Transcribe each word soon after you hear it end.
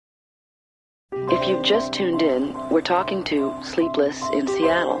If you've just tuned in, we're talking to Sleepless in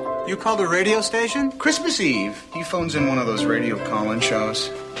Seattle. You called a radio station? Christmas Eve. He phones in one of those radio call-in shows.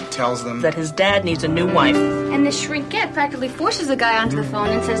 He tells them that his dad needs a new wife. And the shrinkette practically forces the guy onto the phone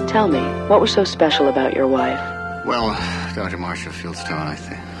and says, "Tell me, what was so special about your wife?" Well, Dr. Marcia Fieldstone, I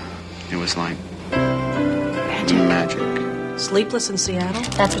think. It was like magic. Sleepless in Seattle?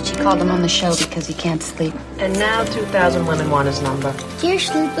 That's what she called him on the show because he can't sleep. And now 2,000 women want his number. Dear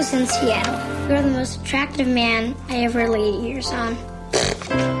Sleepless in Seattle, you're the most attractive man I ever laid ears on.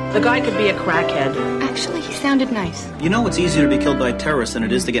 The guy could be a crackhead. Actually, he sounded nice. You know it's easier to be killed by a terrorist than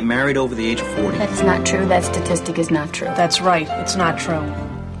it is to get married over the age of 40. That's not true. That statistic is not true. That's right. It's not true.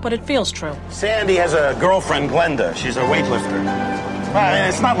 But it feels true. Sandy has a girlfriend, Glenda. She's a weightlifter. Well,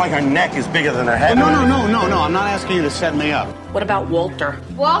 it's not like her neck is bigger than her head. No. I'm not asking you to set me up. What about Walter?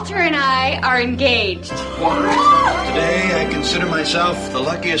 Walter and I are engaged. Today, I consider myself the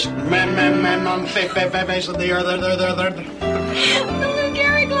luckiest man on the face of the earth. The Lou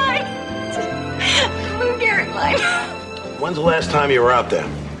Gehrig line. The Lou Gehrig line. When's the last time you were out there?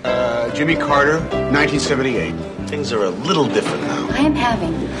 Jimmy Carter, 1978. Things are a little different now. I am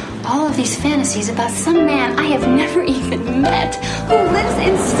having all of these fantasies about some man I have never even met who lives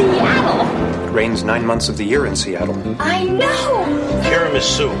in Seattle. It rains 9 months of the year in Seattle. I know.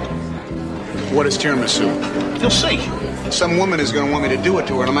 Tiramisu. What is tiramisu? You'll see. Some woman is going to want me to do it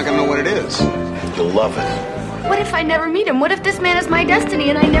to her, and I'm not going to know what it is. You'll love it. What if I never meet him? What if this man is my destiny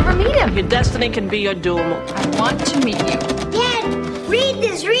and I never meet him? Your destiny can be your doom. I want to meet you. Dad, read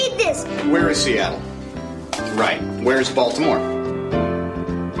this. Where is Seattle? Right. Where's Baltimore?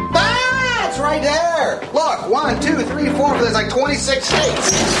 Ah, it's right there. Look, 1, 2, 3, 4. There's like 26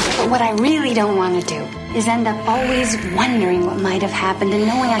 states. But what I really don't want to do is end up always wondering what might have happened and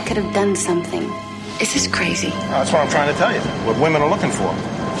knowing I could have done something. Is this crazy? That's what I'm trying to tell you. What women are looking for.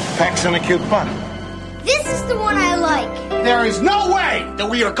 Pecs and a cute butt. This is the one I like. there is no way that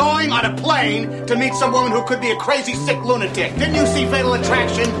we are going on a plane to meet some woman who could be a crazy, sick lunatic. Didn't you see Fatal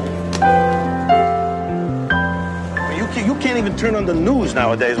Attraction? You can't even turn on the news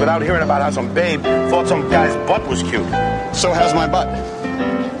nowadays without hearing about how some babe thought some guy's butt was cute. So how's my butt?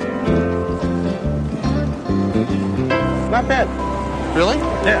 Not bad. Really?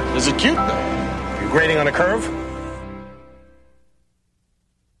 Yeah. Is it cute, though? You grading on a curve?